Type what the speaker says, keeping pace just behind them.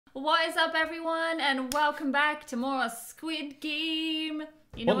What is up, everyone, and welcome back to more Squid Game.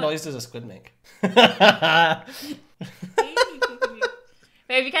 You know what noise does a squid make? But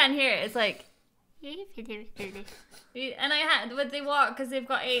if you can't hear it, it's like. And I had, but they walk because they've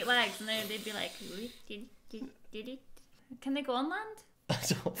got 8 legs, and they'd be like. Can they go on land?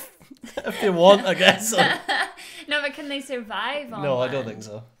 If they want, I guess. No, but can they survive on No, land? I don't think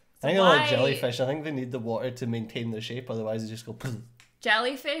so. So I think why... they're like jellyfish. I think they need the water to maintain their shape, otherwise they just go.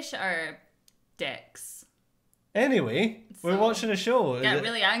 Jellyfish are dicks. Anyway, we're watching a show. Get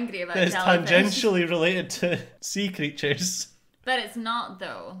really angry about it's jellyfish. tangentially related to sea creatures. But it's not,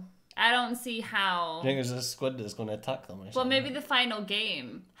 though. I don't see how. I think there's a squid that's going to attack them or something. Well, maybe the final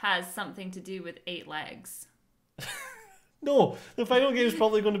game has something to do with 8 legs. No, the final game is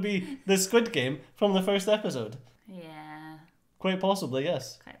probably going to be the Squid Game from the first episode. Yeah. Quite possibly,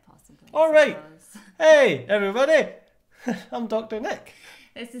 yes. Quite possibly. All right. Hey, everybody. I'm Dr. Nick.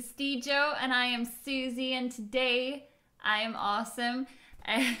 This is Steejo, and I am Suzy, and today I am awesome.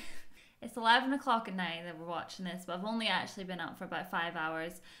 It's 11 o'clock at night that we're watching this, but I've only actually been up for about 5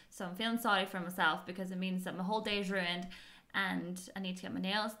 hours, so I'm feeling sorry for myself because it means that my whole day is ruined, and I need to get my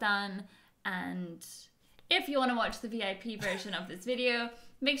nails done, and if you want to watch the VIP version of this video,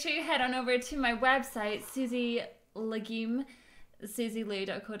 make sure you head on over to my website, Suzy Lu,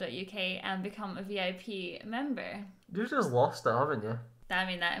 suzylu.co.uk, and become a VIP member. You just lost it, haven't you? I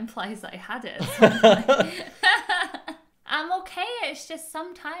mean, that implies that I had it at some point. I'm okay, it's just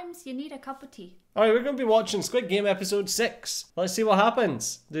sometimes you need a cup of tea. Alright, we're going to be watching Squid Game episode 6. Let's see what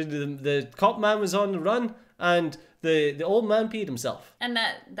happens. The cop man was on the run, and the old man peed himself. And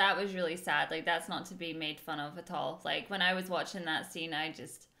that was really sad. Like, that's not to be made fun of at all. Like, when I was watching that scene, I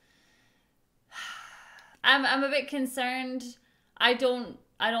just... I'm a bit concerned. I don't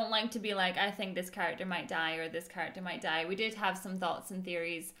like to be like, I think this character might die or this character might die. We did have some thoughts and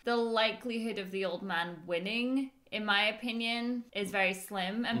theories. The likelihood of the old man winning, in my opinion, is very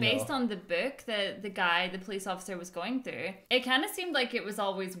slim. And based on the book that the police officer was going through, it kind of seemed like it was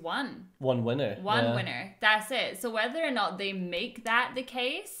always one. One winner. One winner. That's it. So whether or not they make that the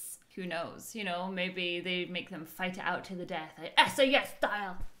case, who knows? You know, maybe they make them fight it out to the death. Like SAS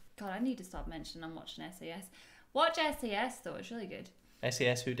style. God, I need to stop mentioning I'm watching SAS. Watch SAS though, it's really good.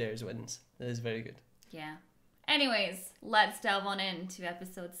 SAS Who Dares wins. That is very good. Yeah. Anyways, let's delve on into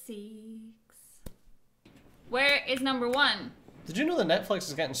episode 6. Where is number 1? Did you know that Netflix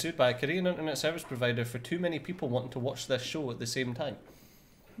is getting sued by a Korean internet service provider for too many people wanting to watch this show at the same time?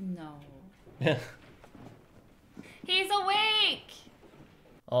 No. Yeah. He's awake!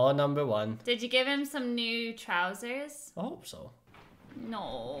 Oh, number 1. Did you give him some new trousers? I hope so.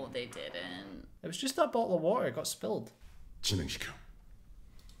 No, they didn't. It was just that bottle of water. It got spilled. 진행시켜.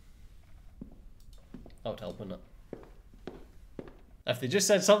 That would help, wouldn't it? If they just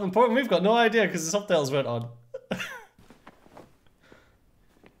said something important, we've got no idea because the subtitles weren't on.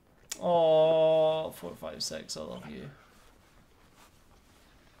 Oh, 4, 5, 6, I love you.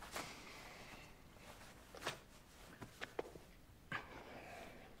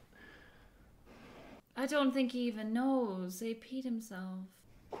 I don't think he even knows. He peed himself.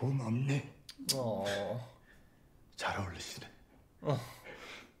 고맙네. Oh. 잘 어울리시네. Oh.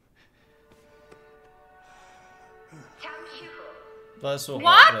 That's so What?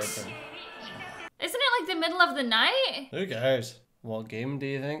 heartbreaking. Isn't it like the middle of the night? Who cares? What game do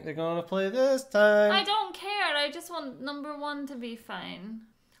you think they're gonna play this time? I don't care. I just want number 1 to be fine.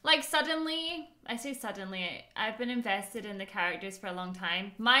 Like, suddenly, I say suddenly, I've been invested in the characters for a long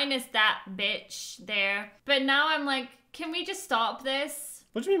time. Minus that bitch there. But now I'm like, can we just stop this?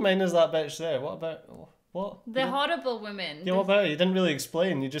 What do you mean minus that bitch there? What about... What? The horrible woman. Yeah, what about it? You didn't really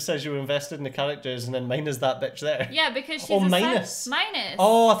explain. You just said you were invested in the characters and then minus that bitch there. Yeah, because she's Oh, a minus. minus.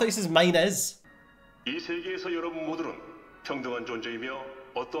 Oh, I thought it says minus. 이 세계에서 여러분 모두는 평등한 존재이며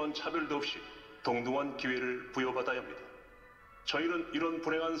어떠한 차별도 없이 동등한 기회를 부여받아야 합니다. 저희는 이런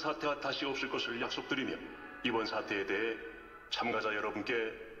불행한 사태가 다시 없을 것을 약속드리며 이번 사태에 대해 참가자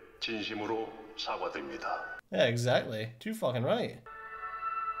여러분께 진심으로 사과드립니다. Yeah, exactly. Too fucking right.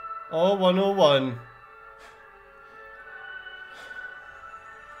 Oh, 101.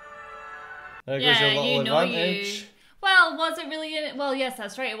 There goes your little advantage. Well, was it really? Well, yes,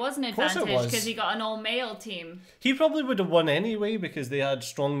 that's right. It was an course it advantage was. because he got an all-male team. He probably would have won anyway because they had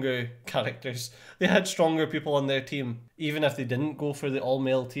stronger characters. They had stronger people on their team, even if they didn't go for the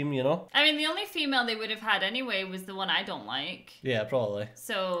all-male team, you know? I mean, the only female they would have had anyway was the one I don't like. Yeah, probably.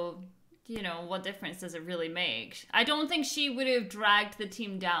 So, you know, what difference does it really make? I don't think she would have dragged the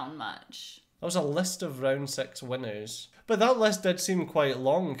team down much. That was a list of round 6 winners. But that list did seem quite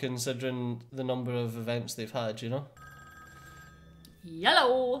long considering the number of events they've had, you know?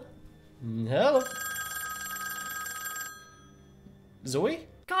 Yellow. Hello. Zoe?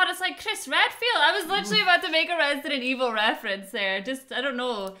 God, it's like Chris Redfield. I was literally about to make a Resident Evil reference there. Just, I don't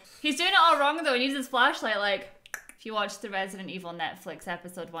know. He's doing it all wrong though. He needs his flashlight. Like, if you watch the Resident Evil Netflix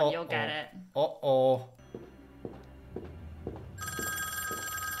episode 1, you'll get it. Uh-oh.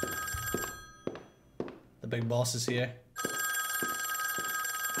 The big boss is here.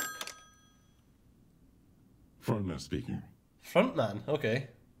 Frontman speaking. Frontman, okay.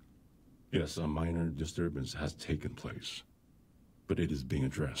 Yes, a minor disturbance has taken place, but it is being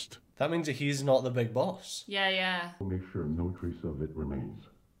addressed. That means that he's not the big boss. Yeah, yeah. We'll make sure no trace of it remains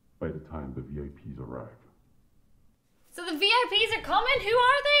by the time the VIPs arrive. So the VIPs are coming? Who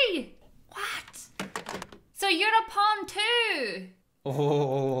are they? What? So you're a pawn too?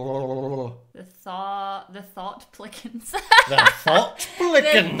 Oh. The thought plickens. The thought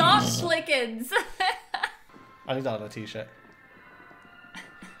plickens. The thought plickens. I need that on a t-shirt.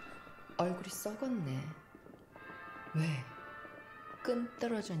 얼굴이 썩었네. 왜? 끈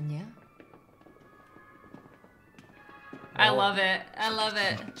떨어졌냐? I love it. I love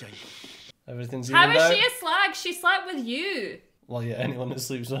it. Everything's How evened is out. she a slag? She slept with you. Well, yeah, anyone that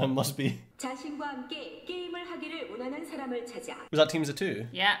sleeps with him must be. 자신과 함께 게임을 하기를 원하는 사람을 찾아. Was that teams of two?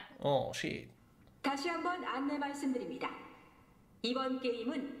 Yeah. Oh, shit. 다시 한번 안내 말씀드립니다. 이번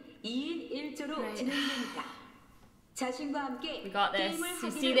게임은 2인 1조로 진행됩니다. 자신과 함께 We got this. 게임을 You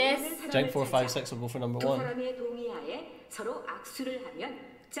see 하기를 this? 원하는 Jank 사람을 4, 5, 찾아 6 will go for number 두 1. 사람의 동의하에 서로 악수를 하면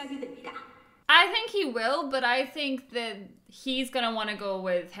짝이 됩니다. I think he will, but I think that he's gonna want to go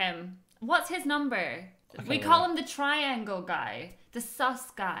with him. What's his number? We call him the triangle guy. The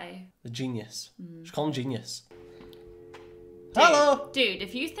sus guy. The genius. Just call him genius. Dude, Hello! Dude,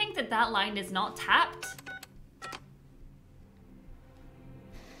 if you think that that line is not tapped...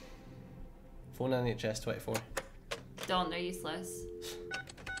 Phone NHS 24. Don't, they're useless.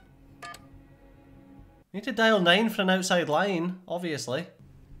 You need to dial 9 for an outside line, obviously.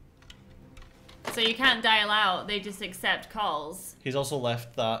 So you can't dial out, they just accept calls. He's also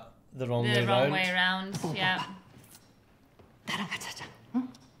left that the wrong The way wrong round. way around, yeah. 나랑 같이 하자. 응?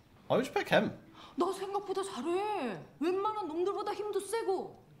 Why would you pick him? 너 생각보다 잘해. 웬만한 놈들보다 힘도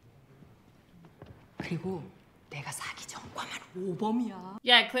세고. 그리고 내가 사기 전과만 5범이야.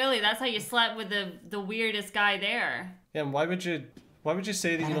 Yeah, clearly that's how you slept with the weirdest guy there. Yeah, and why would you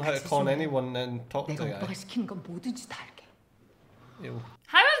say that you know how to con anyone and talk to 내가 the 오빠가 guy? 시키는 건 뭐든지 다 할게. Ew.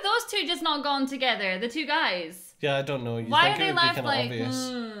 How have those two just not gone together, the two guys? Yeah, I don't know. You Why are think they it would be left kind of like,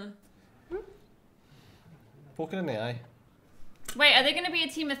 obvious. Poke it in the eye. Wait, are they going to be a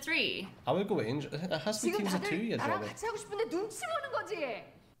team of 3? I would go with Angel. It has to be 지금 teams of 2, 다들 you 나랑 Johnny. 같이 하고 싶은데 눈치 보는 거지.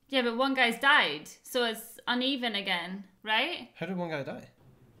 Yeah, but one guy's died, so it's uneven again, right? How did one guy die?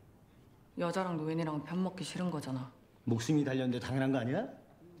 여자랑 노인이랑 편 먹기 싫은 거잖아. 목숨이 달렸는데 당연한 거 아니야?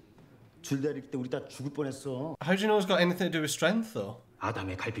 줄다릴 때 우리 다 죽을 뻔했어. How do you know it's got anything to do with strength, though?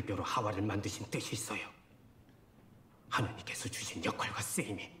 아담의 갈비뼈로 하와를 만드신 뜻이 있어요. 하나님께서 주신 역할과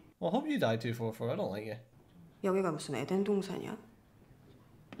쓰임이. Well, I hope you die 244. I don't like you. 여기가 무슨 에덴 동산이야?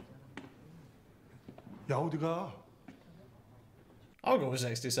 야, 어디가? I'll go with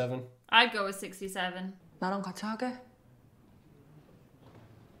 67. I'd go with 67. 나랑 같이 하게?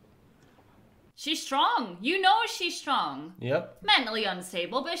 She's strong. You know she's strong. Yep. Mentally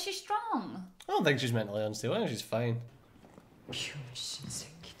unstable, but she's strong. I don't think she's mentally unstable. I think she's fine. 병신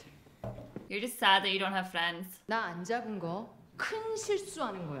새끼들. You're just sad that you don't have friends. 나 안 잡은 거 큰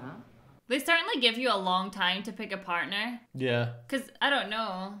실수하는 거야. They certainly give you a long time to pick a partner. Yeah. Because, I don't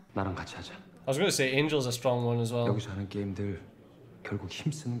know. 나랑 같이 하자. I was going to say Angel's a strong one as well. 여기서 하는 게임들 결국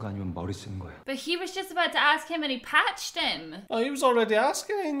힘 쓰는 거 아니면 머리 쓰는 거야. But he was just about to ask him and he patched him. Oh, he was already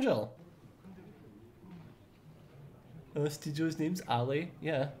asking Angel. Steejo's name's Ali.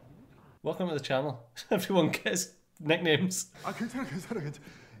 Yeah. Welcome to the channel. Everyone gets nicknames. 아, 괜찮아.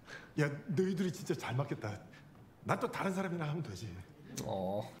 야, 너희들이 진짜 잘 맞겠다. 난 또 다른 사람이나 하면 되지.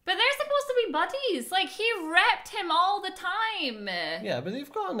 Aww. But they're supposed to be buddies. Like, he repped him all the time. Yeah, but they've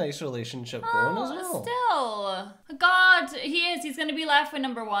got a nice relationship going as well. Still. God, he is. He's going to be left with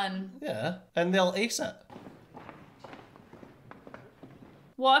number 1. Yeah, and they'll ace it.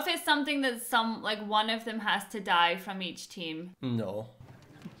 What if it's something that one of them has to die from each team? No.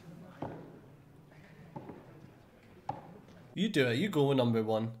 You do it. You go with number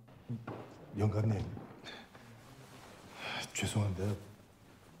 1. 영감님, 죄송한데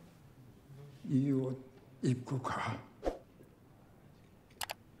이 옷 입고 가.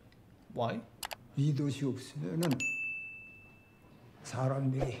 Why? 이 돛이 없으면은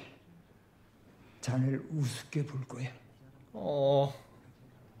사람들이 자네를 우습게 볼 거야. Oh.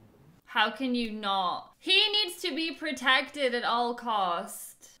 How can you not? He needs to be protected at all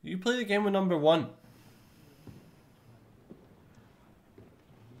costs. You play the game with number 1.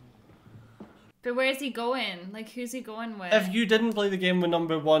 But where's he going? Like, who's he going with? If you didn't play the game with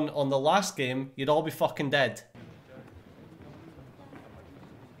number 1 on the last game, you'd all be fucking dead.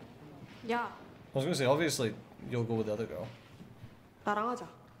 야, I was gonna say, obviously, you'll go with the other girl. 나랑 하자.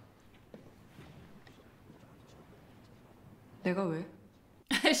 내가 왜?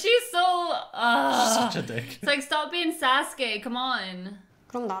 She's so... Such a dick. It's like, stop being Sasuke, come on.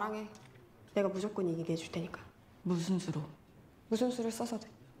 그럼 나랑 해. 내가 무조건 이기게 해줄 테니까. 무슨 수로? 무슨 수를 써서 돼.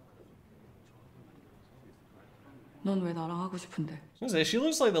 넌 왜 나랑 하고 싶은데? I was gonna say, she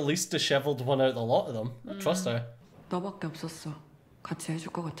looks like the least disheveled one out of the lot of them. I trust her. 너밖에 없었어. 같이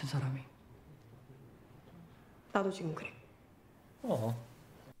해줄 것 같은 사람이. 나도 지금 그래. Oh.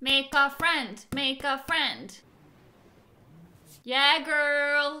 Make a friend, make a friend. Yeah,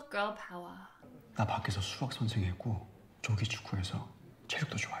 girl. Girl power. 나 밖에서 수학 선생했고 조기 축구해서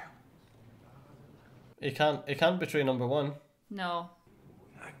체력도 좋아요. He can't betray number 1. No.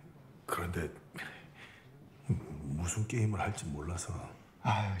 그런데 무슨 게임을 할지 몰라서.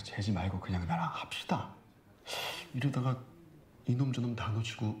 아유, 재지 말고 그냥 나랑 합시다. 이러다가 이놈 저놈 다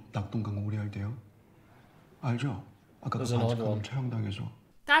놓치고 낙동강공을 해야 돼요. 알죠? 아까 그 There's an odd 반칙하면 one. 처형당해서.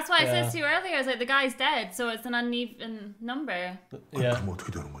 That's why I Yeah. said to you earlier, I was like, the guy's dead, so it's an uneven number. Yeah. 그럼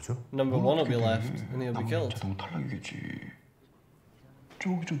어떻게 되는 거죠? Number 1 will be left, and he'll be 남으면 killed. 자동 탈락이겠지.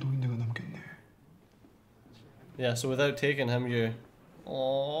 저기 저 노인네가 남겠네. Yeah, so without taking him, you're...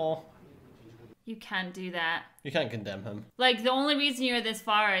 Oh, You can't do that. you can't condemn him. Like, the only reason you're this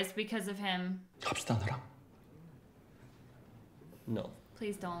far is because of him. 합시다 나랑. No,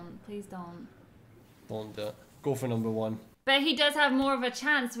 Please don't. Please don't. don't do it. Go for number 1. But he does have more of a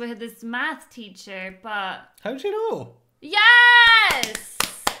chance with this math teacher, but... How do you know? Yes!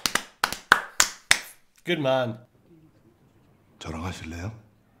 Good man. 저랑 하실래요?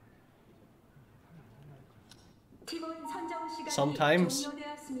 팀원 선정 시간이 Sometimes.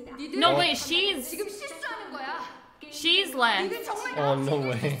 종료되었습니다. No, wait, she's 실수하는 거야. left. Oh, no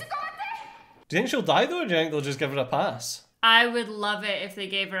way. Do you think she'll die though, or do you think they'll just give her a pass? I would love it if they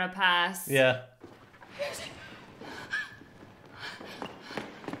gave her a pass. Yeah.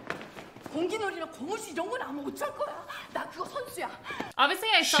 공기놀이나 고무줄 이런 건 아무 못할 거야. 나 그거 선수야. Obviously,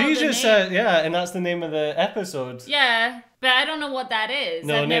 I saw She the just name. said, yeah, and that's the name of the episode. Yeah, but I don't know what that is.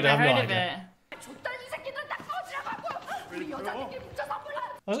 No, I've neither, never I've no heard of idea. it. 족달린 새끼들 딱 꺼지라고. 우리 여자들끼리 뭉쳐서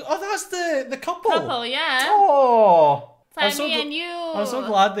몰라. Oh, that's the couple. Couple, yeah. Oh. It's like me and you. I'm so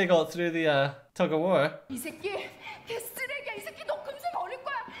glad they got through the tug of war. 이 새끼 걔 쓰레기야. 이 새끼 너 금세 버릴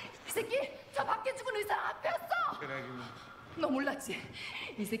거야. 이 새끼 저 밖에 죽은 의사 앞에였어. 너 몰랐지?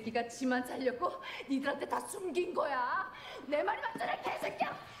 이 새끼가 지만 살려고 니들한테 다 숨긴 거야. 내 말이 맞잖아,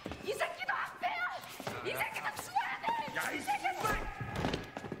 개새끼야. 이 새끼도 앞에야. 이 새끼도 죽어야 돼. 야, 이 새끼.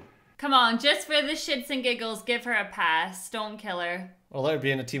 Come on, just for the shits and giggles, give her a pass. Don't kill her. Or let her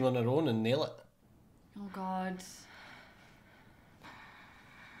be in a team on her own and nail it. Oh God.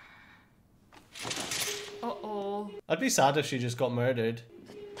 Uh-oh. I'd be sad if she just got murdered.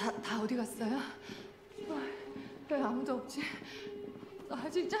 다 어디 갔어요? 왜 아무도 없지? 나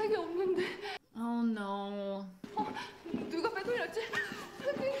아직 짝이 없는데. Oh no. 누가 빼돌렸지?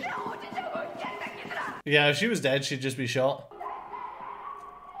 근데 어디냐고, 개새끼들아. Yeah, if she was dead, she'd just be shot.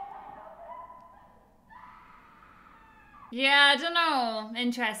 Yeah, I don't know.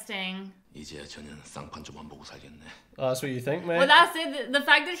 Interesting. 이제야 저는 쌍판 좀 안 보고 살겠네. Oh, that's what you think, mate? Well, that's it. The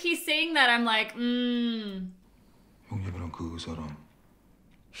fact that he's saying that, I'm like, 형님이랑 그 의사랑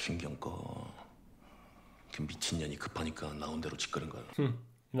신경 꺼. 그 미친년이 급하니까 나온 대로 짓거린 거야. You're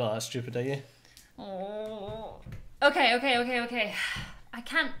not that stupid, are you? oh. Okay. I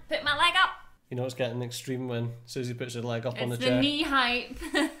can't put my leg up. You know it's getting extreme when Susie puts her leg up on the It's chair. the knee height.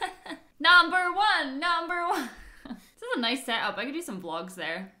 Number one. This is a nice setup. I could do some vlogs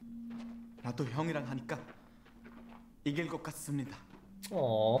there. 나도 형이랑 하니까 이길 것 같습니다.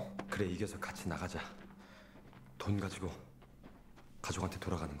 Aww. 그래, 이겨서 같이 나가자. 돈 가지고 가족한테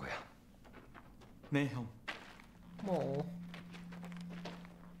돌아가는 거야. 네, 형. Aww.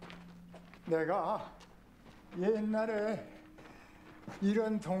 내가 옛날에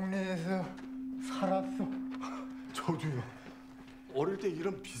이런 동네에서 살았어. 저도요. 어릴 때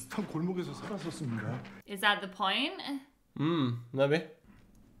이런 비슷한 골목에서 살았었습니다. Is that the point? Maybe.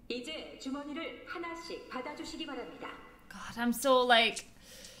 이제 주머니를 하나씩 받아주시기 바랍니다. God, I'm so like...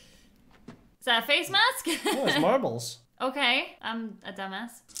 Is that a face mask? Oh, it's marbles. Okay, I'm a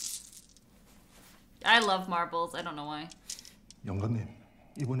dumbass. I love marbles. I don't know why. 영감님,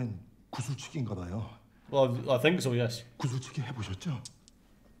 이번엔 구슬치기인가 봐요. Well, I think so, yes. 구슬치기 해보셨죠?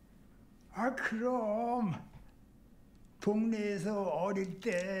 아 그럼 동네에서 어릴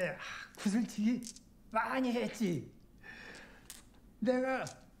때 구슬치기 많이 했지. 내가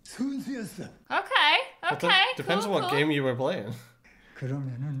선수였어. Okay. Depends on what game you were playing.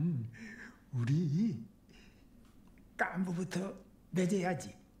 그러면은 우리 깐부부터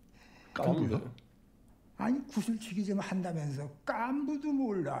맺어야지. 깐부? 아니 구슬치기 좀 한다면서 깐부도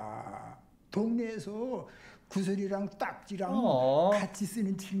몰라. 동네에서 구슬이랑 딱지랑 같이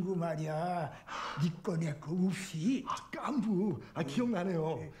쓰는 친구 말이야. 니꺼 내꺼 없이. 깐부.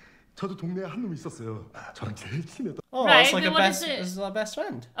 기억나네요. 저도 동네에 한 놈 있었어요. 저랑 제일 친했던. Oh, Right, it's like but a what best. is it? This is our best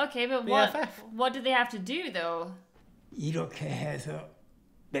friend. Okay, but BFF. what do they have to do though? 이렇게 해서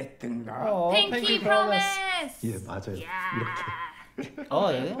맺든가. Oh, Pinky promise. 예, 맞아요. 이렇게. Oh,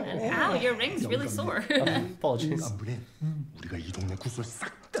 yeah. Ow, your ring's really sore. Apologies. 깐부리. 우리가 이 동네 구슬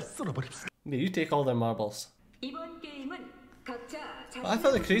싹 다 쓸어버립시다. Yeah, you take all their marbles. 이번 게임은 각자 I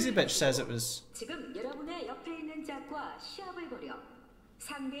thought the crazy bitch says it was. 지금 여러분의 옆에 있는 짝과 시합을 벌여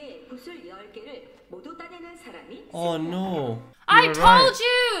상대의 구슬 10개를 모두 따내는 사람이 Oh no. I You're told right.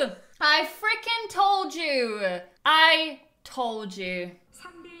 you! I freaking told you! I told you.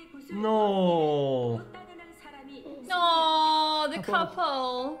 상대의 구슬 No. 못 따내는 사람이 No, the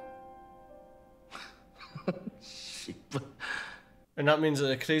couple. And that means that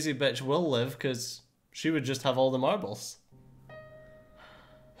the crazy bitch will live because she would just have all the marbles.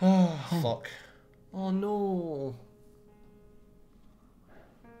 Oh, fuck. Oh no.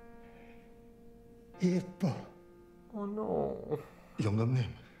 예뻐. Oh no. 영감님.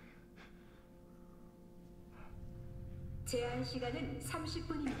 제한 시간은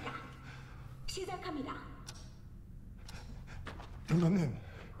 30분입니다. 시작합니다. 영감님.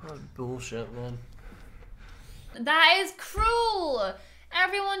 Bullshit, man. That is cruel.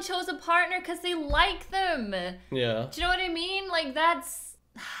 Everyone chose a partner because they like them. Yeah. Do you know what I mean? Like that's.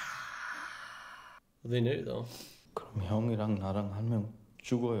 They knew though. 그럼 형이랑 나랑 한 명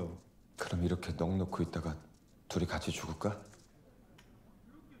죽어요. 그럼 이렇게 넋 놓고 있다가 둘이 같이 죽을까?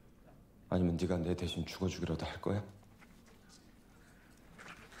 아니면 네가 내 대신 죽어주기라도 할 거야?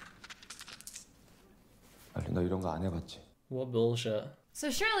 알리, 너 이런 거 안 해봤지? What bullshit? So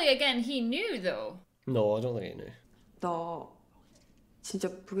surely again he knew though. No, I don't think he knew. 너 진짜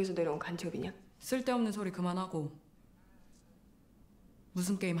북에서 내려온 간첩이냐? 쓸데없는 소리 그만하고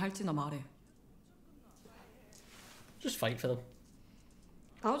무슨 게임 할지나 말해. Just fight for them.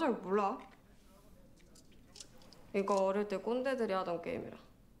 나도 잘 몰라. 이거 어릴 때 꼰대들이 하던 게임이라.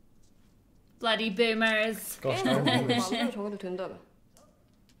 Bloody boomers. Gosh, 마음대로 정해도 된다며.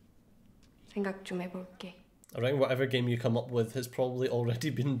 생각 좀 해볼게. I reckon whatever game you come up with has probably already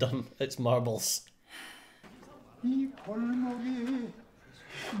been done. It's marbles. 이 골목이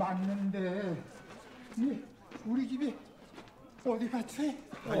맞는데 우리 집이 어디 갔지?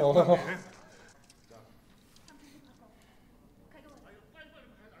 Oh.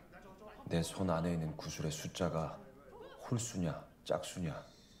 내 손 안에 있는 구슬의 숫자가 홀수냐 짝수냐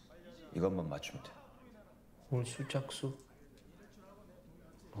이것만 맞추면 돼. 홀수 짝수.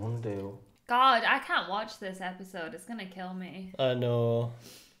 뭔데요? God, I can't watch this episode. It's gonna kill me. I know.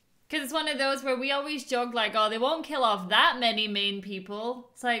 Because it's one of those where we always joke like, oh, they won't kill off that many main people.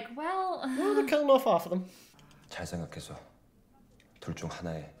 It's like, well... They're killing off half of them. 잘 생각해서 둘 중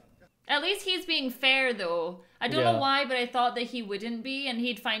하나에. At least he's being fair though. I don't know why, but I thought that he wouldn't be and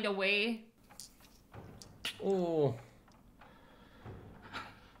he'd find a way. Oh.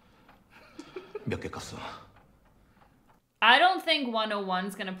 몇 개 깠어? I don't think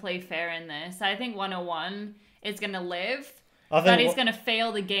 101's gonna play fair in this. I think 101 is gonna live, but he's gonna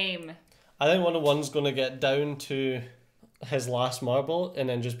fail the game. I think 101's gonna get down to his last marble and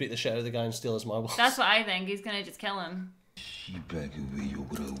then just beat the shit out of the guy and steal his marbles. That's what I think. He's gonna just kill him. 씨발 왜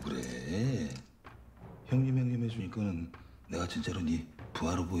욕을 하고 그래? 형님 해주니까는 내가 진짜로 네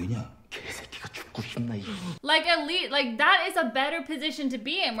부하로 보이냐? 개새끼가 죽고 싶나 이. Like at least, like that is a better position to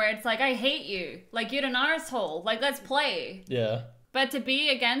be in, where it's like I hate you, like you're an arsehole, like let's play. Yeah. But to be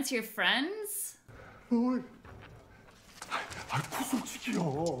against your friends.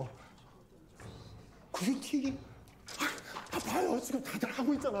 구슬치기요. 구슬치기? 봐요, 지금 다들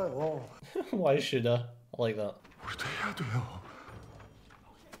하고 있잖아요. Why should I like that? 우리도 해야 돼요.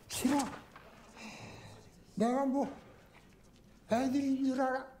 싫어. 내가 뭐 애들인 줄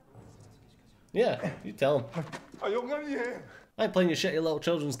알아? Yeah, you tell him. 영감님. I ain't playing your shitty little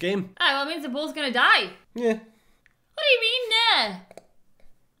children's game. Ah, well, it means they're both gonna die. Yeah. What do you mean, nah?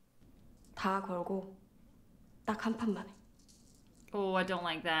 다 걸고 딱 한 판만 해. Oh, I don't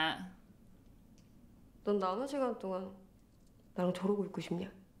like that. 넌 남은 시간 동안 나랑 저러고 있고 싶냐?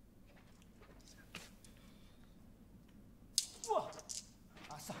 우와,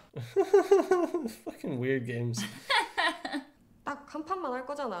 아싸. Fucking weird games. 딱 한 판만 할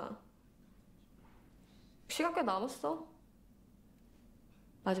거잖아. 시간 꽤 남았어.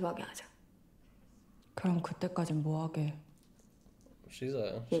 마지막에 하자. 그럼 그때까진 뭐 하게? She's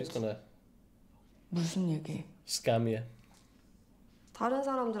gonna 무슨 얘기? scam you. 다른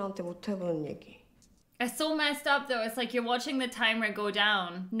사람들한테 못 해보는 얘기. It's so messed up though. It's like you're watching the timer go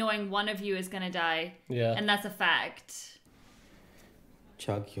down, knowing one of you is gonna die. Yeah. And that's a fact.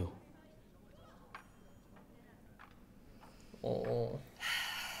 자기요. Oh.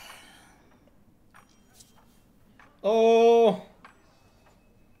 Oh.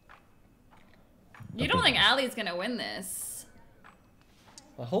 You don't think Ali's gonna win this?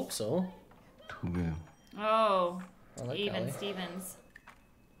 I hope so. 두 개요. Oh. I like Even Ali. Stevens.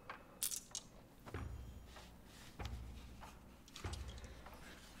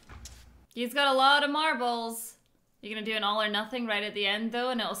 He's got a lot of marbles. You're gonna do an all or nothing right at the end though,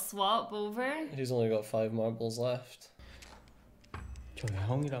 and it'll swap over. He's only got 5 marbles left. 저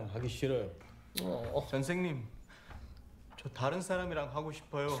형이랑 하기 싫어요. Oh. 선생님, 저 다른 사람이랑 하고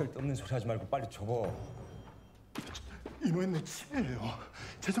싶어요. 쓸데없는 소리 하지 말고 빨리 접어. 이노는 내 친애예요.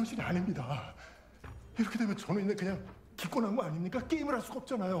 제정신이 아닙니다. 이렇게 되면 저는 그냥 기권한 거 아닙니까? 게임을 할 수가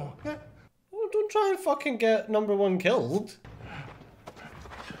없잖아요. 예? Well, don't try and fucking get number 1 killed.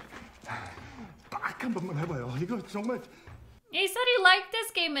 딱 한 번만 해봐요. 이거 정말. He said he liked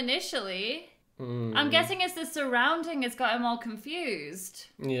this game initially. I'm guessing it's the surrounding has got him all confused.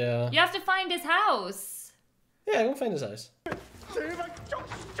 Yeah. You have to find his house. Yeah, go find his house. 제발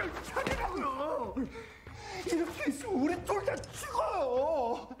정신 좀 차리라고요. 이렇게 있으면 우리 둘 다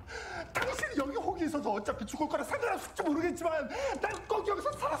죽어요. 당신이 여기 혹이 있어서 어차피 죽을 거라 상관없을지 모르겠지만 난 꼭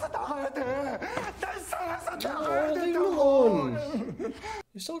여기서 살아서 나가야 돼. 난 살아서 나가야 Oh, 돼. leave him alone.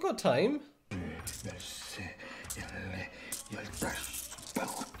 You still got time.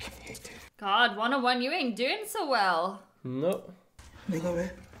 God, 101, you ain't doing so well. No. 내가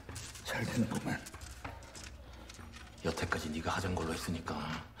왜? 잘 되는구만. 여태까지 네가 하던 걸로 했으니까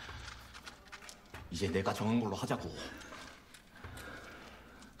이제 내가 정한 걸로 하자고.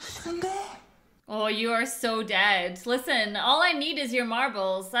 Oh, you are so dead. Listen, all I need is your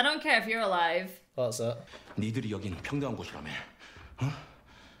marbles. I don't care if you're alive. That's it. 니들이 여긴 평등한 곳이라며.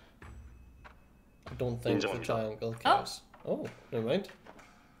 I don't think the triangle cares. Oh, never mind.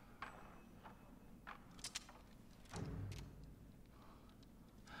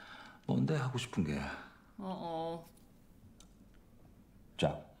 뭔데 하고 싶은 게? Uh-oh.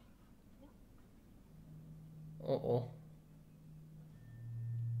 짝. Uh-oh.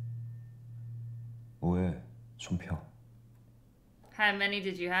 뭐해? 손 펴. How many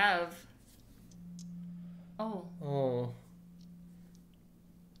did you have? Oh. Oh.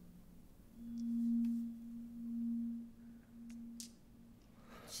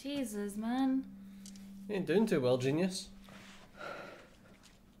 Jesus, man. You ain't doing too well, genius.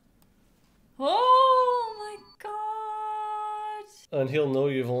 Oh my god. And he'll know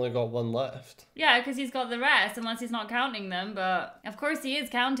you've only got 1 left. Yeah, because he's got the rest, unless he's not counting them, but of course he is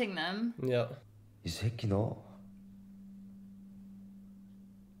counting them. Yeah. 이 새끼 너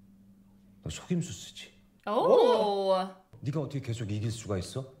속임수 쓰지? Oh. 네가 어떻게 계속 이길 수가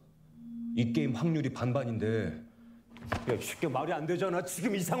있어? 이 게임 확률이 반반인데. 야, 쉽게 말이 안 되잖아.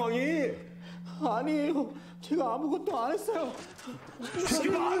 지금 이 상황이. 아니에요. 제가 아무것도 안 했어요.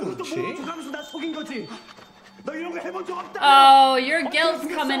 제가 아무것도 모르면서 나 속인 거지. 너 이런 거 해본 적 없다. Oh, your guilt's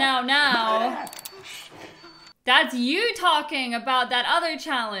coming out now. That's you talking about that other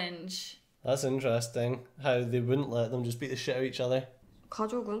challenge. That's interesting. How they wouldn't let them just beat the shit out of each other.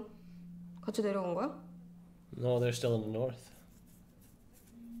 가족은? 같이 내려간 거야? No, they're still in the north.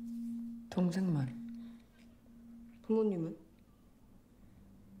 동생만. 부모님은?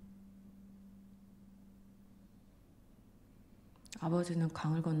 아버지는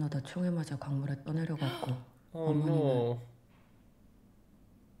강을 건너다 총에 맞아 강물에 떠내려갔고 Oh 어머니는 no.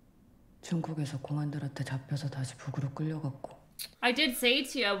 중국에서 공안들한테 잡혀서 다시 북으로 끌려갔고. I did say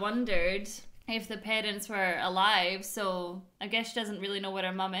to you, I wondered if the parents were alive, so I guess she doesn't really know where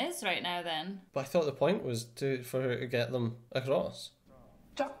her mum is right now then. But I thought the point was for her to get them across.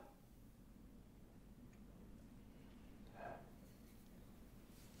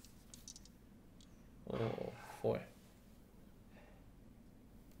 Oh, 4.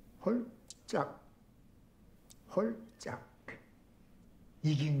 홀짝 홀짝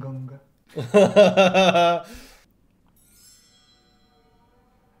이긴 건가?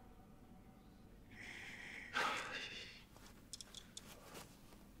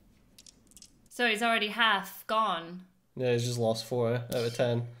 So he's already half gone. Yeah, he's just lost 4 out of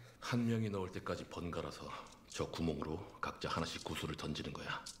 10. 한 명이 나올 때까지 번갈아서 저 구멍으로 각자 하나씩 구슬을 던지는 거야.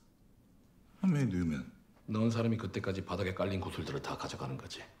 왜 넣으면? 넣은 사람이 그때까지 바닥에 깔린 구슬들을 다 가져가는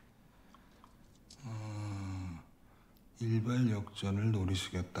거지. 일발 역전을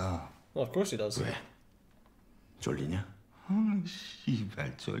노리시겠다. Well, of course he does. 왜? 쫄리냐?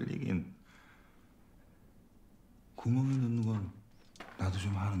 씨발 쫄리긴. 구멍에 넣는 건 나도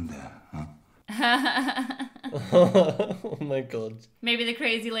좀 하는데. Oh my god. Maybe the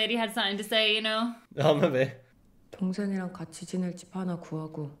crazy lady had something to say, you know? Oh, maybe. 동생이랑 같이 지낼 집 하나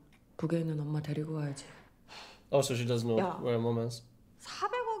구하고 북에 있는 엄마 데리고 와야지. Oh, so she does know Yeah. where her mom is.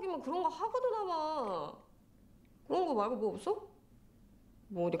 400억이면 그런 거 하고도 남아. 그런 거 말고 뭐 없어?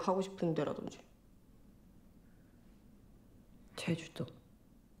 뭐 어디 가고 싶은 데라든지. 제주도.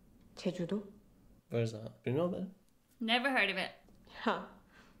 제주도? Where's that? Do you know that? Never heard of it. 야,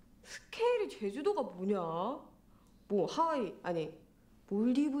 스케일이 제주도가 뭐냐? 뭐 하와이 아니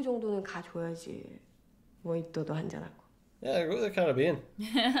몰디브 정도는 가줘야지. 모히또도 한잔하고. Yeah, go to the Caribbean.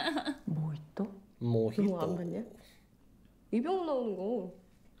 모히또? Mojito. 안 봤냐? 이병헌 나오는 거.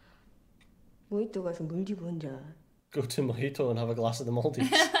 모히또 가서 몰디브 한잔. Go to Mojito and have a glass of the Maldives.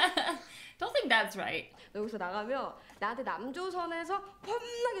 Don't think that's right. 여기서 나가면 나한테 남조선에서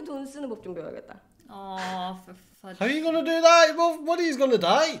험나게 돈 쓰는 법 좀 배워야겠다. Oh, for fudge. How are you gonna do that? Well, Woody's gonna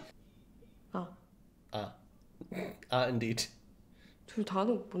die. Indeed. 둘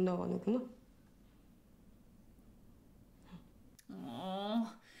다는 못 나가는구나. Oh.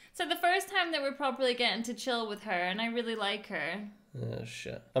 So the first time that we're properly getting to chill with her, and I really like her. Oh,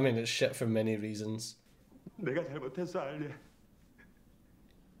 shit. I mean, it's shit for many reasons. 내가 잘못했어, 알리.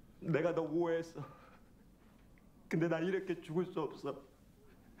 내가 너 오해했어. 근데 난 이렇게 죽을 수 없어.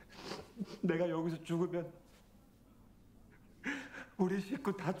 내가 여기서 죽으면 우리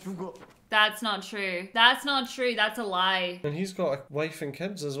식구 다 죽어. That's not true. That's not true. That's a lie. And he's got a wife and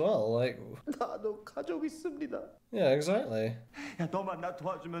kids as well. Like, 나도 가족 있습니다. yeah, exactly. 야, 너만 나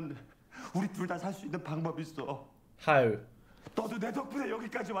도와주면 우리 둘 다 살 수 있는 방법 있어. How? 너도 내 덕분에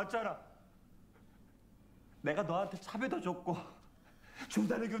여기까지 왔잖아. 내가 너한테 차배도 줬고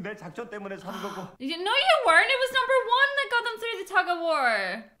중단해교 내 작전 때문에 산 거고. No, you weren't. It was number one that got them through the tug of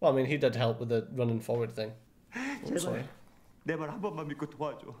war. Well, I mean, he did help with the running forward thing. 제발 sorry. 내 말 한 번만 믿고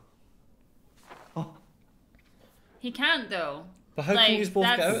도와줘. He can't though. But how can you both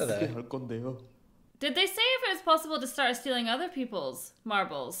get out of there? 할 건데요. Did they say if it was possible to start stealing other people's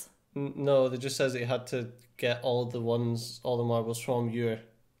marbles? No, they just says that you had to get all the marbles from your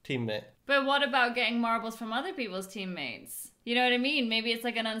teammate. But what about getting marbles from other people's teammates? You know what I mean? Maybe it's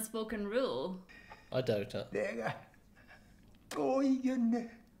like an unspoken rule. I doubt it. 내가 또 이겼네.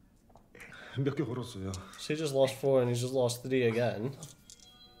 몇 개 걸었어요. So he just lost 4 and he's just lost 3 again.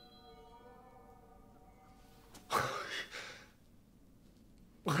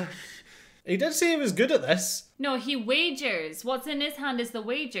 He did say he was good at this. No, he wagers. What's in his hand is the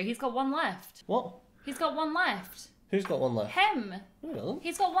wager. He's got one left. What? He's got one left. Who's got one left? Him. Well,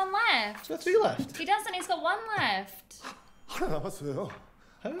 He's got one left. he's got 3 left. He doesn't. He's got one left. 하나 남았어요.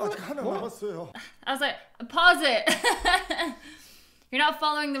 아직 하나 남았어요. I was like, pause it. You're not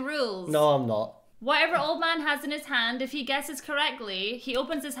following the rules. No, I'm not. Whatever old man has in his hand, if he guesses correctly, he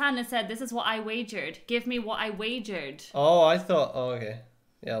opens his hand and said, "This is what I wagered. Give me what I wagered." Oh, I thought... Oh, okay.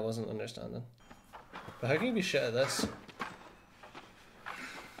 Yeah, I wasn't understanding. But how can you be shit at this?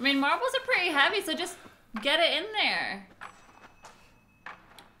 I mean, marbles are pretty heavy, so just get it in there.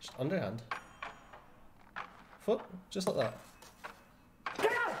 Just underhand. Foot, just like that.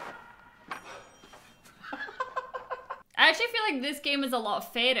 I actually feel like this game is a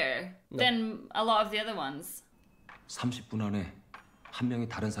lot fairer than a lot of the other ones. 30분 안에 한 명이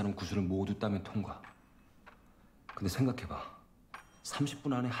다른 사람 구슬을 모두 따면 통과. 근데 생각해봐.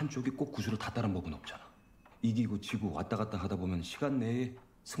 30분 안에 한쪽이 꼭 구슬을 다 따는 법은 없잖아. 이기고 지고 왔다 갔다 하다 보면 시간 내에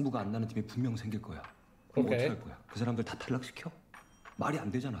승부가 안 나는 팀이 분명 생길 거야. 그럼 오케이. 어떻게 할 거야? 그 사람들 다 탈락시켜? 말이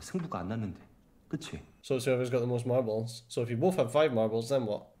안 되잖아. 승부가 안 났는데. 그치? So it's whoever's got the most marbles. So if you both have 5 marbles, then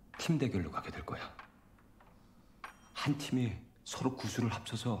what? 팀 대결로 가게 될 거야. 한 팀이 서로 구슬을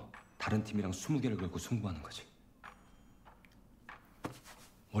합쳐서 다른 팀이랑 20개를 걸고 승부하는 거지.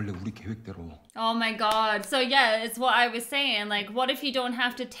 원래 우리 계획대로. Oh my god. So yeah, it's what I was saying. Like, what if you don't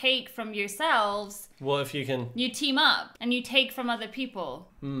have to take from yourselves? What if you can... You team up and you take from other people.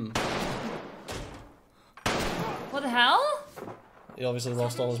 What the hell? He obviously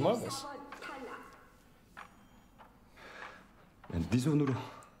lost all his marbles. 네 손으로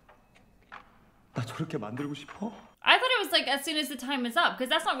나 저렇게 만들고 싶어? I thought it was like as soon as the time is up, because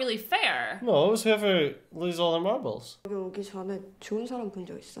that's not really fair. No, it was whoever loses all their marbles. 여기 오기 전에 죽은 사람 본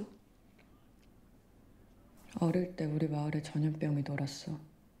적 있어? 어릴 때 우리 마을에 전염병이 돌았어.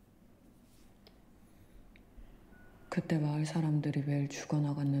 그때 마을 사람들이 매일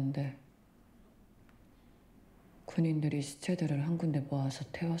죽어나갔는데 군인들이 시체들을 한 군데 모아서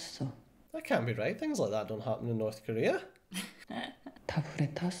태웠어. That can't be right. Things like that don't happen in North Korea. 다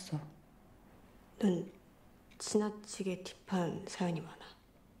불에 탔어. 넌 지나치게 딥한 사연이 많아.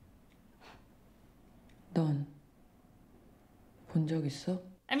 넌 본 적 있어?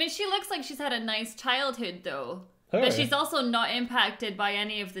 I mean, she looks like she's had a nice childhood, though. Her? But she's also not impacted by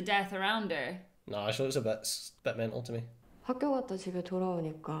any of the death around her. No, she looks a bit mental to me. 학교 갔다 집에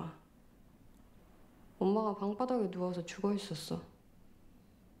돌아오니까 엄마가 방바닥에 누워서 죽어 있었어.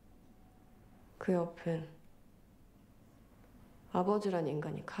 그 옆엔 아버지란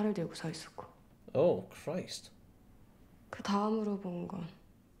인간이 칼을 들고 서 있었고. Oh, Christ. 그 다음으로 본 건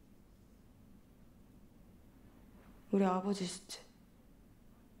우리 아버지 시체.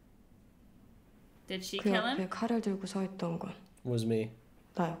 Did she 그 kill 옆에 him? 칼을 들고 서 있던 건 Was me.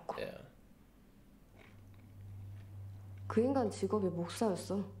 나였고. Yeah. 그 인간 직업이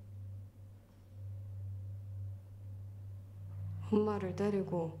목사였어. 엄마를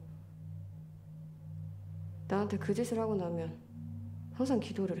때리고 나한테 그 짓을 하고 나면 항상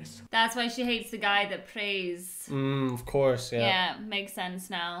기도를 했어. That's why she hates the guy that prays. Of course, yeah. Yeah, makes sense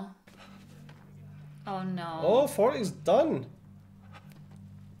now. Oh no. Oh, 40's done.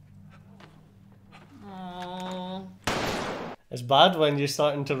 Oh. It's bad when you're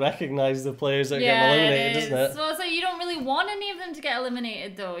starting to recognise the players that are getting eliminated, isn't it? Well, so you don't really want any of them to get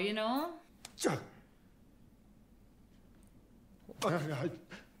eliminated, though, you know?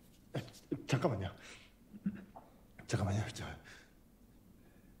 잠깐만요.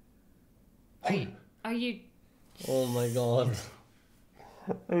 Are you... Oh my god.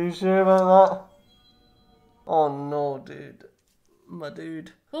 Are you sure about that? Oh no, dude. My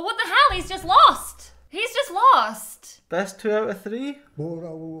dude. Well, what the hell? He's just lost. He's just lost. Best 2 out of 3?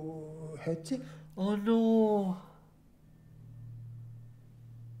 뭐라고 했지? Oh no.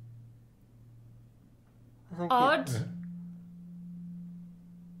 I think Odd.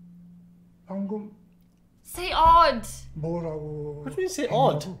 방금 Say odd. 뭐라고? What do you say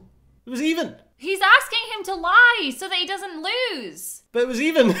odd? It was even. He's asking him to lie so that he doesn't lose. But it was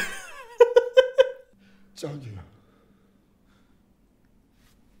even. 저기요.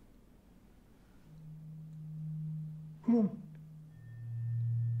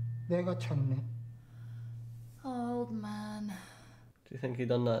 내가 쳤네. Old man. Do you think he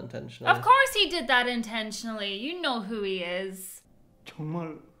done that intentionally? Of course he did that intentionally. You know who he is.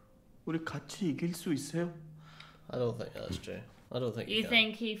 정말 우리 같이 이길 수 있어요? I don't think that's true. I don't think You can.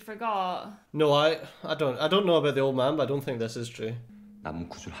 think he forgot? No, I don't know about the old man, but I don't think this is true. 남은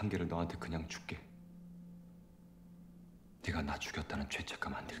구슬 한 개를 너한테 그냥 줄게. 네가 나 죽였다는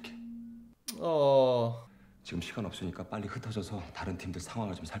죄책감 안 들게. 지금 시간 없으니까 빨리 흩어져서 다른 팀들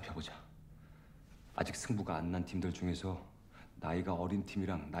상황을 좀 살펴보자. 아직 승부가 안 난 팀들 중에서 나이가 어린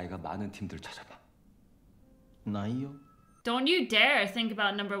팀이랑 나이가 많은 팀들 찾아봐. 나이요? Don't you dare think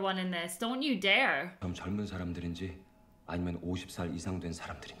about number one in this. Don't you dare. 좀 젊은 사람들인지 아니면 50살 이상 된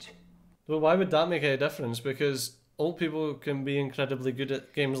사람들인지. Well, why would that make a difference? Because old people can be incredibly good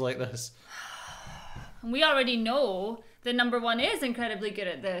at games like this. We already know that number one is incredibly good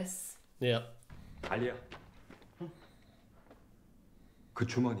at this. Yeah. 알리야. 그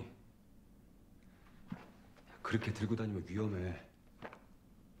주머니. 그렇게 들고 다니면 위험해.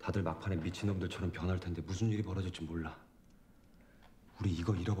 다들 막판에 미친놈들처럼 변할 텐데 무슨 일이 벌어질지 몰라. 우리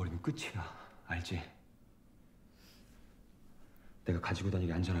이거 잃어버리면 끝이야. 알지? 내가 가지고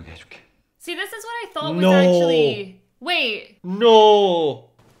다니게 안전하게 해줄게. See, this is what I thought was No. actually... Wait. No.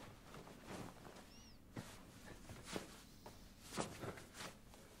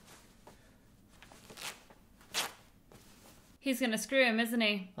 He's gonna screw him, isn't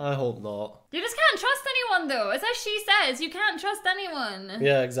he? I hope not. You just can't trust anyone, though. As she says, you can't trust anyone.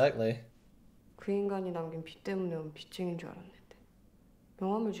 Yeah, exactly. 그 인간이 남긴 빚 때문에 온 빚쟁인 줄 알았는데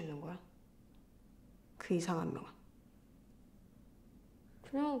명함을 주는 거야. 그 이상한 명함.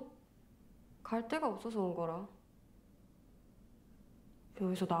 그냥 갈 데가 없어서 온 거라.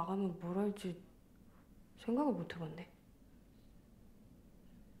 여기서 나가면 뭘 할지 생각을 못 해봤네.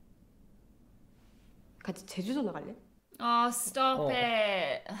 같이 제주도 나갈래? Oh, stop Oh.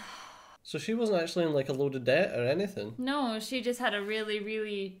 it. So she wasn't actually in like a load of debt or anything. No, she just had a really,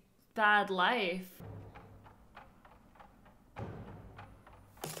 really bad life.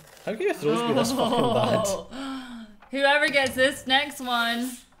 How can your throws be this fucking bad? Whoever gets this next one.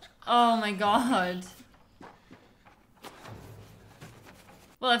 Oh my god.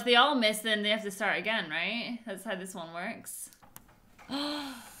 Well, if they all miss, then they have to start again, right? That's how this one works.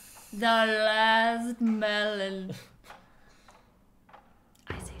 The last melon.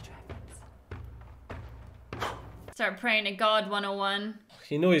 I say dragons. Start praying to God 101.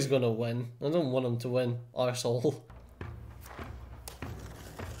 You know he's gonna win. I don't want him to win, arsehole.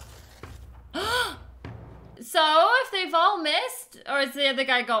 So, if they've all missed, or has the other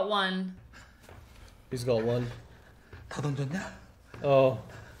guy got one? He's got one. 다 던졌냐? Oh.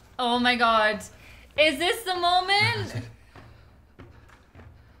 Oh my god. Is this the moment?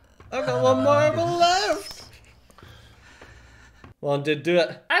 I've got one marble left. Well, did do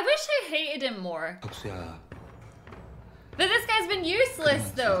it. I wish I hated him more. 덕수야. But this guy's been useless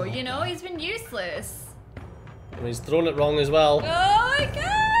though, you know? He's been useless. And he's thrown it wrong as well. Oh my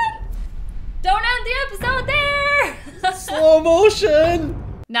god! Don't end the episode there! Slow motion!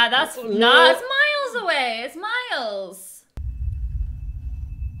 Nah, it's miles away. It's miles.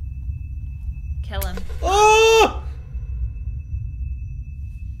 Kill him. Oh!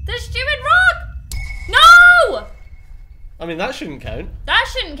 The stupid rock! No! I mean, that shouldn't count. That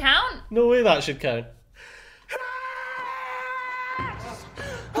shouldn't count. No way that should count.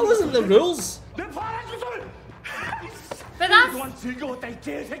 That wasn't the rules. But that's...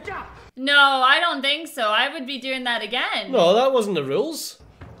 No, I don't think so. I would be doing that again. No, that wasn't the rules.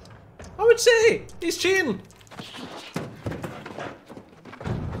 I would say he's cheating.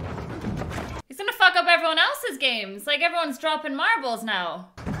 He's gonna fuck up everyone else's games. Like everyone's dropping marbles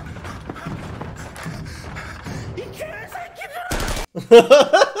now.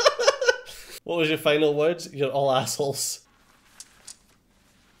 What was your final words? You're all assholes.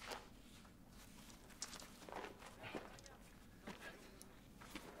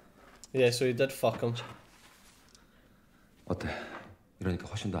 Yeah, so he did fuck him. 어때? 이러니까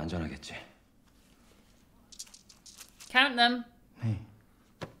훨씬 더 안전하겠지. Count them.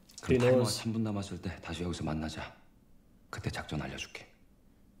 그럼 타이머가 3분 남았을 때 다시 여기서 만나자. 그때 작전 알려줄게.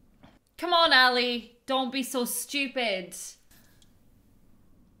 Come on, Ali. Don't be so stupid.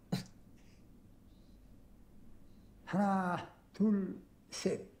 하나, 둘,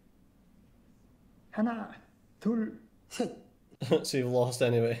 셋. 하나, 둘, 셋. So you've lost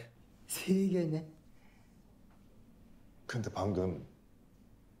anyway. 세 개네. 근데 방금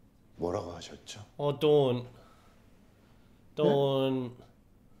뭐라고 하셨죠? Oh, don't.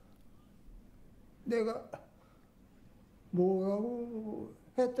 내가 뭐라고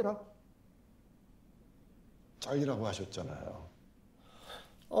했더라? 짝이라고 하셨잖아요.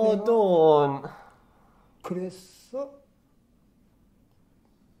 Oh, don't. 그랬어?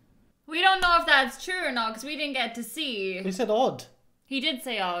 We don't know if that's true or not because we didn't get to see. He said odd. He did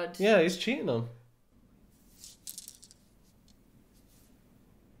say odd. Yeah, he's cheating him.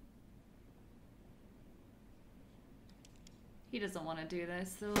 He doesn't want to do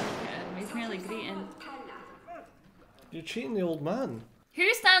this, so look at him. He's nearly greeting. You're cheating the old man.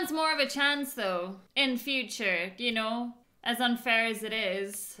 Who stands more of a chance, though, in future, you know? As unfair as it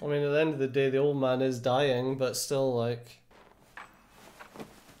is. I mean, at the end of the day, the old man is dying, but still, like...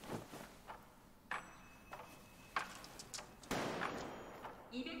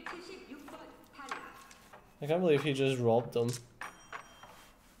 I can't believe he just robbed them.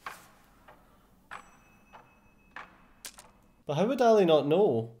 But how would Ali not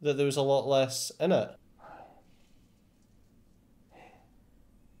know that there was a lot less in it?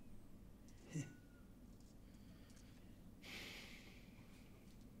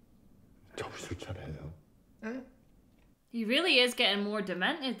 He really is getting more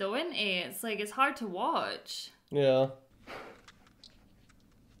demented though, isn't he? It's like, it's hard to watch. Yeah.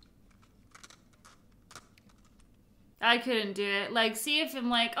 I couldn't do it. Like, see if I'm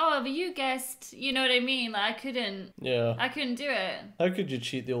like, oh, but you guessed, you know what I mean? Like, I couldn't. Yeah. I couldn't do it. How could you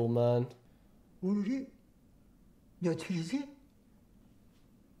cheat the old man? 오늘이 며칠이지?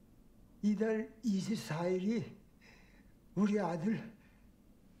 이달 24일이 우리 아들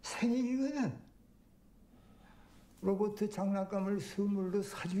생일이거든. 로봇 장난감을 선물로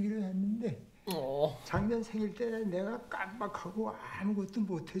사주기로 했는데 작년 생일 때 내가 깜빡하고 아무것도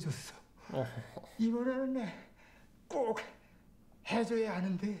못 해줬어. 이번에는 꼭 해줘야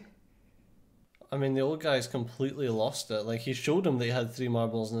하는데. I mean, the old guy's completely lost it. Like, he showed him that he had 3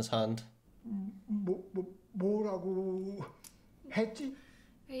 marbles in his hand. 뭐라고 했지?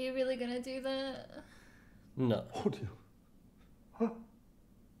 Are you really gonna do that? No. 어디요?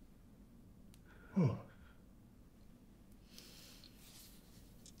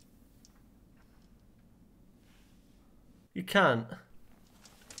 You can't.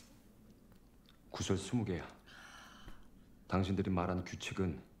 구슬 20개야. 당신들이 말한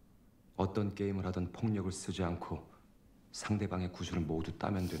규칙은 어떤 게임을 하든 폭력을 쓰지 않고 상대방의 구슬을 모두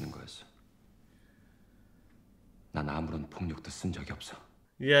따면 되는 거였어. 난 아무런 폭력도 쓴 적이 없어.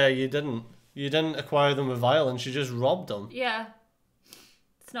 Yeah, you didn't. You didn't acquire them with violence, you just robbed them. Yeah.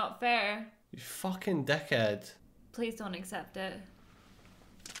 It's not fair. You fucking dickhead. Please don't accept it.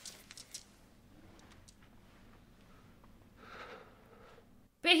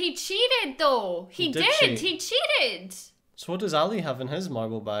 But he cheated though. He did did. cheat. He cheated. So what does Ali have in his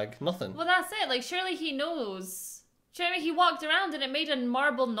marble bag? Nothing. Well, that's it. Like, surely he knows. Do you know what I mean? He walked around and it made a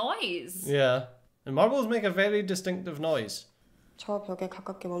marble noise. Yeah. And marbles make a very distinctive noise. 저 벽에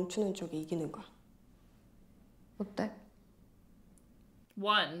가깝게 멈추는 쪽이 이기는 거야. 어때?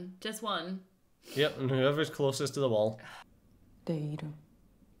 One. Just one. Yep, and whoever's closest to the wall. 내 이름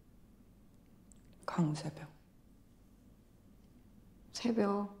강새벽.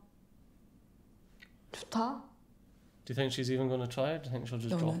 새벽. 좋다. Do you think she's even going to try it? Do you think she'll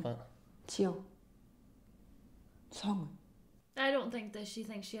just drop it? 지영. 성은. I don't think that she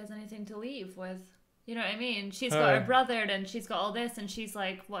thinks she has anything to leave with. You know what I mean? She's got her brother and she's got all this and she's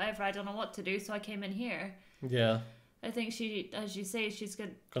like, whatever, I don't know what to do, so I came in here. Yeah. I think she, as you say, she's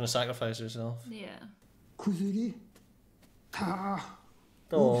good. Gonna sacrifice herself. Yeah. 구슬이 다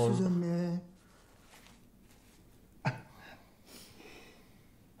Oh. 없어졌네.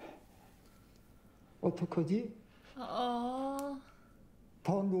 어떡하지?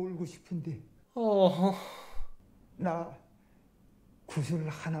 더 놀고 싶은데. 나 구슬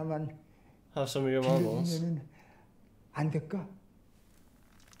하나만 Have some of your marbles. 빌려주면은 안 될까?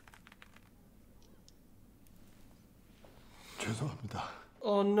 죄송합니다.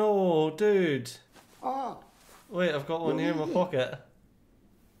 Oh no, dude. 아, Wait, I've got one here in my pocket.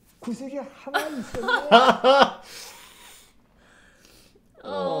 구슬이 하나 있었네.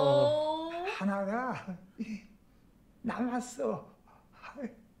 하나가 남았어.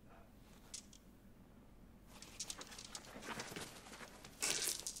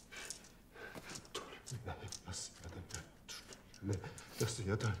 여섯,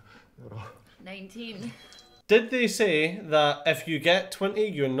 여덟, 열아홉. 19. Did they say that if you get 20,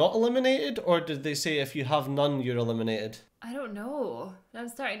 you're not eliminated? Or did they say if you have none, you're eliminated? I don't know. I'm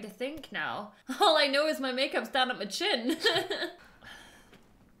starting to think now. All I know is my makeup's down at my chin.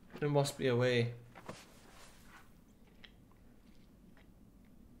 There must be a way.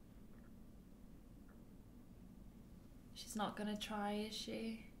 She's not gonna try, is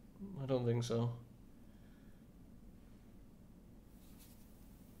she? I don't think so.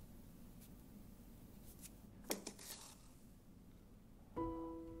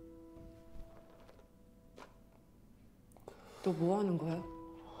 너 뭐 하는 거야?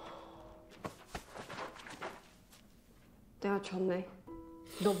 내가 졌네.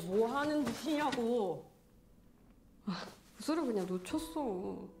 너 뭐 하는 짓이냐고. 구슬을 그냥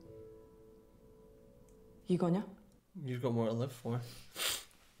놓쳤어. 이거냐? You've got more to live for.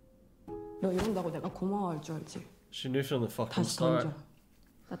 너 이런다고 내가 고마워할 줄 알지? She knew from the fucking 다시 start. 던져.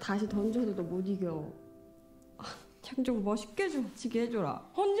 나 다시 던져도 너 못 이겨. 책 좀 멋있게 좀 치게 해줘라.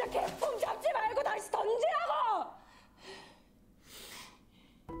 혼자 개품 잡지 말고 다시 던지라고!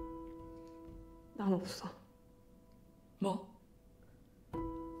 난 없어. 뭐?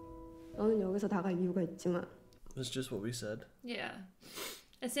 너는 여기서 나갈 이유가 있지만. That's just what we said. Yeah.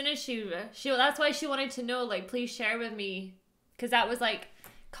 As soon as she that's why she wanted to know, like, please share with me. Because that was, like,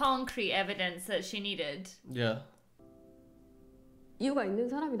 concrete evidence that she needed. Yeah. 이유가 있는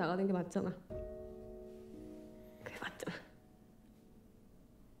사람이 나가는 게 맞잖아. 그게 맞잖아.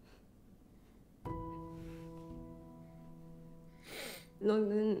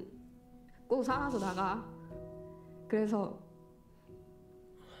 너는 꼭 살아서 나가. 그래서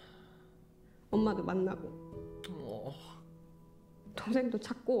엄마도 만나고 동생도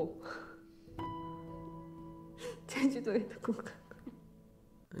찾고 제주도에도 꼭 가고.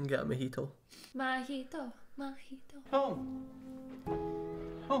 And get a mojito. Mojito, mojito. 형.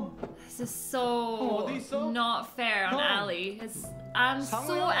 This is so not fair on Ali. I'm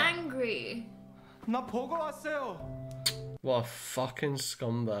so angry. 나 보고 왔어요. What a fucking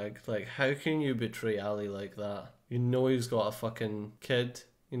scumbag. Like, how can you betray Ali like that? You know he's got a fucking kid.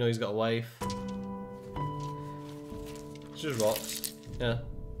 You know he's got a wife. It's just rocks. Yeah.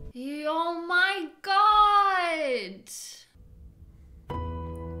 Oh my god!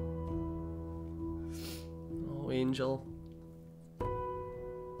 Oh, Angel.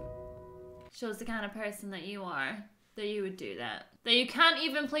 Shows the kind of person that you are. That you would do that. That you can't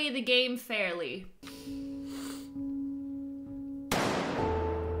even play the game fairly.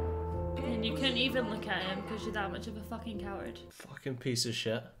 And you couldn't even look at him because you're that much of a fucking coward. Fucking piece of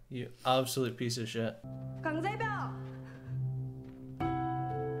shit. You absolute piece of shit. 강재병!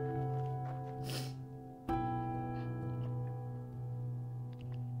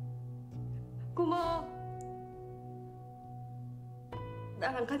 고마워.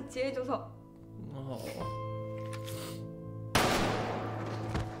 나랑 같이 해줘서. Oh.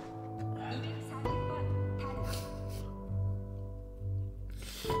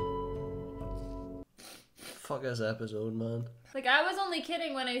 Fuck this episode, man. Like, I was only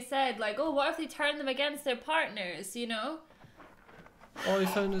kidding when I said, like, oh, what if they turn them against their partners, you know? Oh, he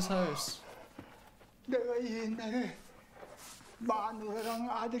found his house. 내가 옛날에 마누라랑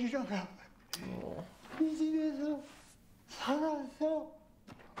아들이랑 이 집에서 살았어.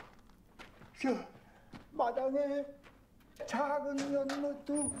 저 마당에 작은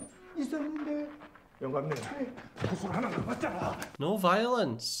연못도 있었는데 영감님 구슬 하나 남았잖아. No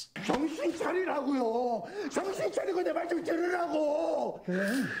violence. 정신 차리라고요. 정신 차리고 내 말 좀 들으라고.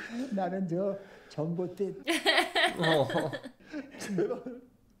 나는 저 전봇대. 제발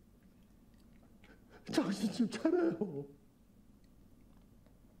정신 좀 차려요.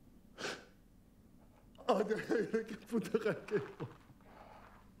 내가 이렇게 부탁할게요.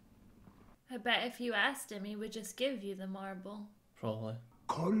 I bet if you asked him, he would just give you the marble. Probably.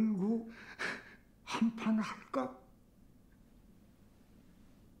 걸고 한 판 할까?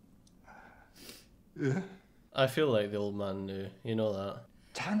 예? I feel like the old man knew. You know that.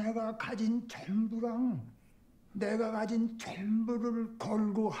 자네가 가진 전부랑 내가 가진 전부를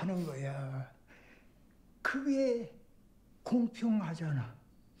걸고 하는 거야. 그게 공평하잖아.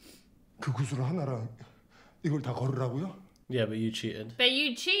 그 구슬 하나랑 이걸 다 걸으라고요? Yeah, but you cheated. But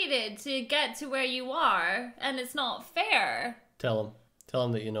you cheated to get to where you are, and it's not fair. Tell him. Tell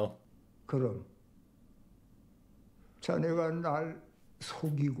him that you know. 그럼 자네가 날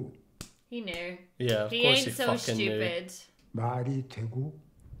속이고 He knew. Yeah, of he course ain't he so fucking stupid. 말이 되고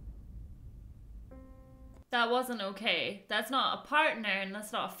That wasn't okay. That's not a partner and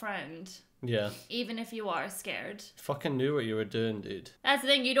that's not a friend. Yeah. Even if you are scared. Fucking knew what you were doing, dude. That's the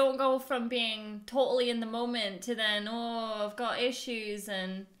thing, you don't go from being totally in the moment to then, oh, I've got issues,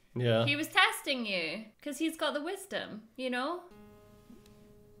 and Yeah. he was testing you because he's got the wisdom, you know?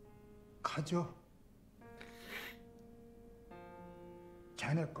 가져.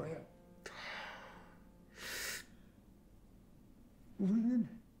 자네 거야. 우리는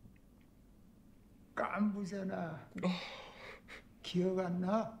깐부잖아. 기억 안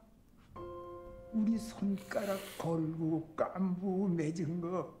나? 우리 손가락 걸고 깐부 맺은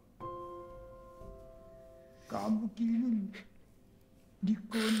거. 깐부끼리는 네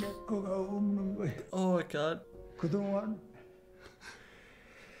거 내 거가 없는 거야. Oh my god. 그동안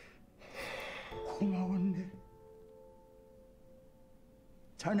고마웠네.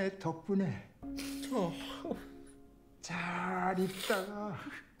 자네 덕분에 잘 있다가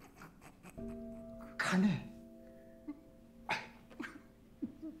가네.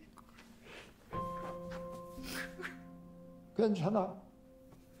 괜찮아.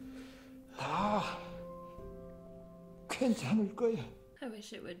 다 괜찮을 거야. I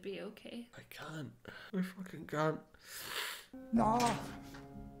wish it would be okay. I can't. I fucking can't. 나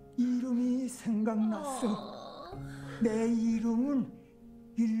이름이 생각났어. 내 이름은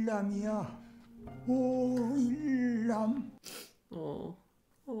일남이야. 오 일남. Oh.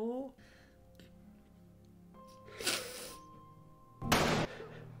 Oh.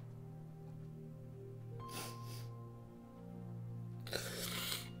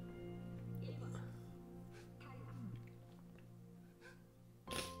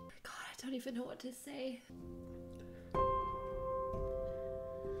 I don't even know what to say.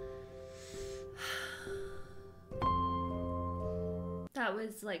 That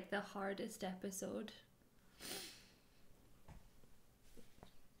was like the hardest episode.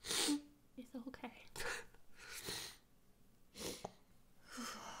 It's okay.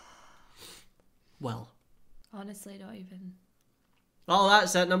 Well. Honestly, not even. Oh,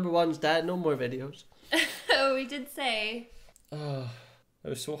 that's it. Number one's dead. No more videos. Oh, we did say. It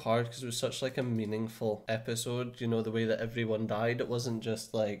was so hard because it was such like a meaningful episode, you know, the way that everyone died. It wasn't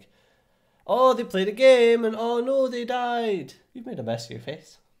just like, oh, they played a game and oh no, they died. You've made a mess of your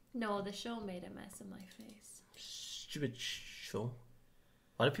face. No, the show made a mess of my face. Stupid show.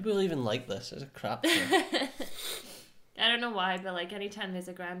 Why do people even like this? It's a crap show. I don't know why, but like anytime there's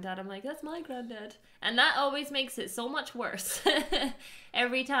a granddad, I'm like, that's my granddad. And that always makes it so much worse.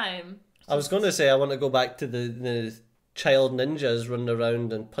 Every time. I was going to say I want to go back to the child ninjas running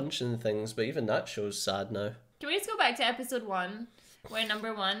around and punching things, but even that show's sad now. Can we just go back to episode 1, where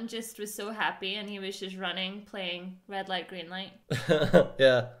number 1 just was so happy and he was just running, playing red light, green light?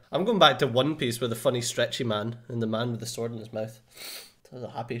 Yeah. I'm going back to One Piece with the funny stretchy man and the man with the sword in his mouth. That was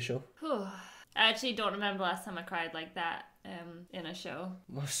a happy show. Whew. I actually don't remember last time I cried like that in a show.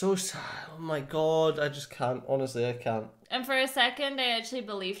 I'm so sad. Oh my god, I just can't. Honestly, I can't. And for a second, I actually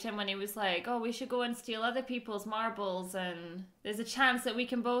believed him when he was like, oh, we should go and steal other people's marbles and there's a chance that we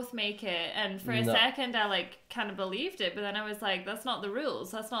can both make it. And for a second, I like kind of believed it, but then I was like, that's not the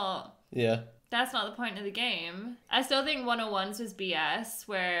rules. That's not... Yeah. That's not the point of the game. I still think 101's was BS,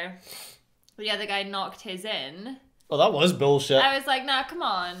 where But yeah, the guy knocked his in. Oh, that was bullshit. I was like, nah, come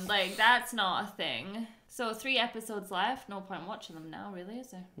on. Like, that's not a thing. So 3 episodes left. No point watching them now, really,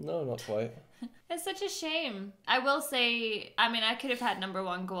 is there? No, not quite. It's such a shame. I will say, I mean, I could have had number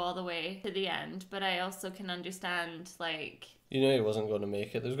 1 go all the way to the end, but I also can understand, like... You know he wasn't going to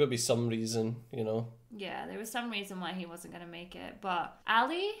make it. There's going to be some reason, you know? Yeah, there was some reason why he wasn't going to make it. But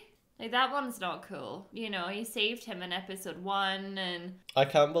Ali, like, that one's not cool. You know, he saved him in episode 1 and... I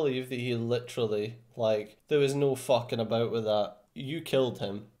can't believe that he literally, like, there was no fucking about with that. You killed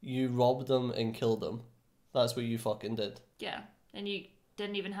him. You robbed him and killed him. That's what you fucking did. Yeah, and you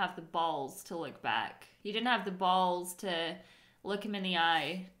didn't even have the balls to look back. You didn't have the balls to look him in the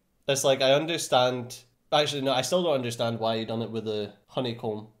eye. It's like, I understand... Actually, no, I still don't understand why he done it with the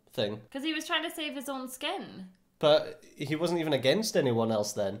honeycomb thing. Because he was trying to save his own skin. But he wasn't even against anyone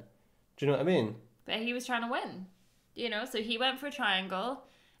else then. Do you know what I mean? But he was trying to win. You know, so he went for triangle,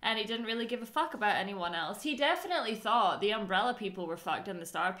 and he didn't really give a fuck about anyone else. He definitely thought the Umbrella people were fucked and the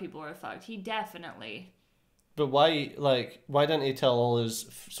Star people were fucked. He definitely... But why didn't he tell all his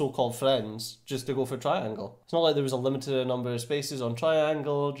so-called friends just to go for triangle? It's not like there was a limited number of spaces on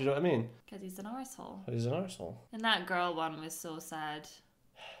triangle, do you know what I mean? Because he's an arsehole. He's an arsehole. And that girl one was so sad.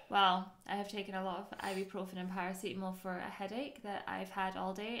 Well, I have taken a lot of ibuprofen and paracetamol for a headache that I've had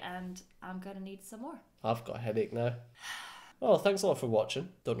all day, and I'm going to need some more. I've got a headache now. Well, thanks a lot for watching.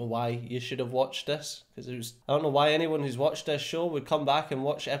 Don't know why you should have watched this, because I don't know why anyone who's watched this show would come back and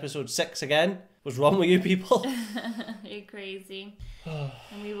watch episode 6 again. What's wrong with you people? You're crazy.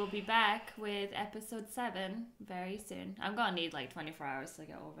 And we will be back with episode 7 very soon. I'm going to need like 24 hours to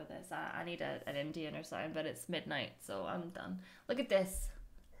get over this. I need an Indian or something, but it's midnight, so I'm done. Look at this.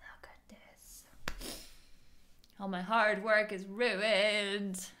 Look at this. All my hard work is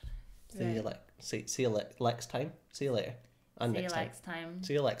ruined. See you next time. See you later. And See you next time. next time.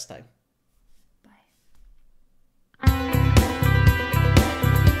 See you next time.